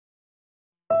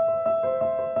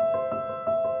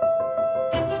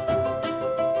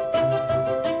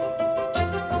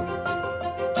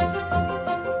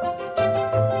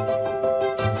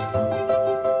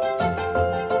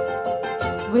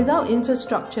without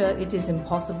infrastructure, it is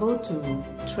impossible to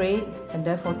trade and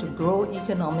therefore to grow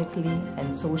economically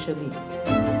and socially.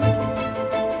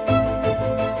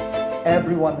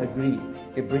 Everyone agreed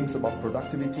it brings about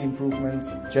productivity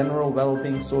improvements, general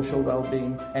well-being, social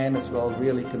well-being, and as well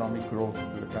real economic growth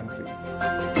to the country.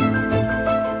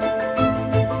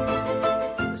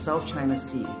 The South China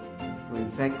Sea will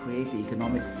in fact create the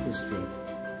economic history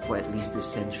for at least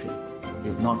this century,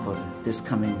 if not for this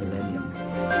coming millennium.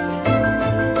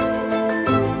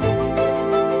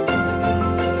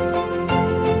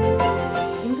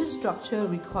 Infrastructure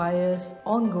requires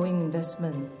ongoing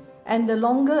investment, and the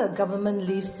longer a government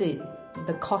leaves it,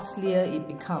 the costlier it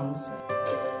becomes.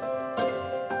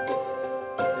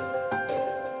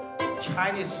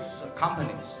 Chinese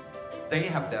companies, they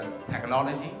have the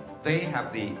technology, they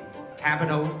have the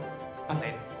capital, but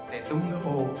they don't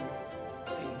know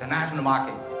the international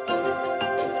market.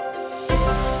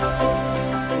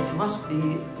 It must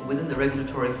be within the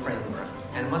regulatory framework,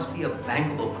 and it must be a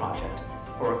bankable project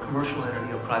for a commercial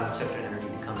entity or private sector entity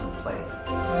to come into play.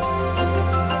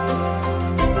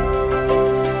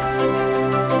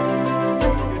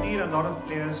 You need a lot of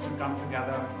players to come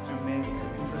together to make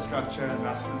infrastructure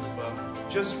investments work.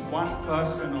 Just one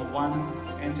person or one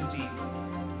entity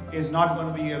is not going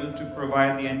to be able to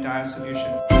provide the entire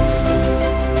solution.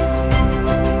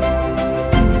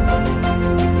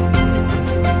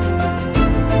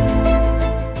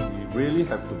 We really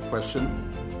have to question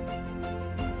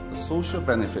the social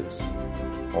benefits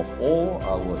of all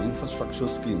our infrastructure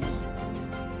schemes.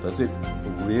 Does it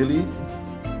really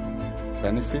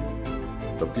benefit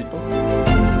the people?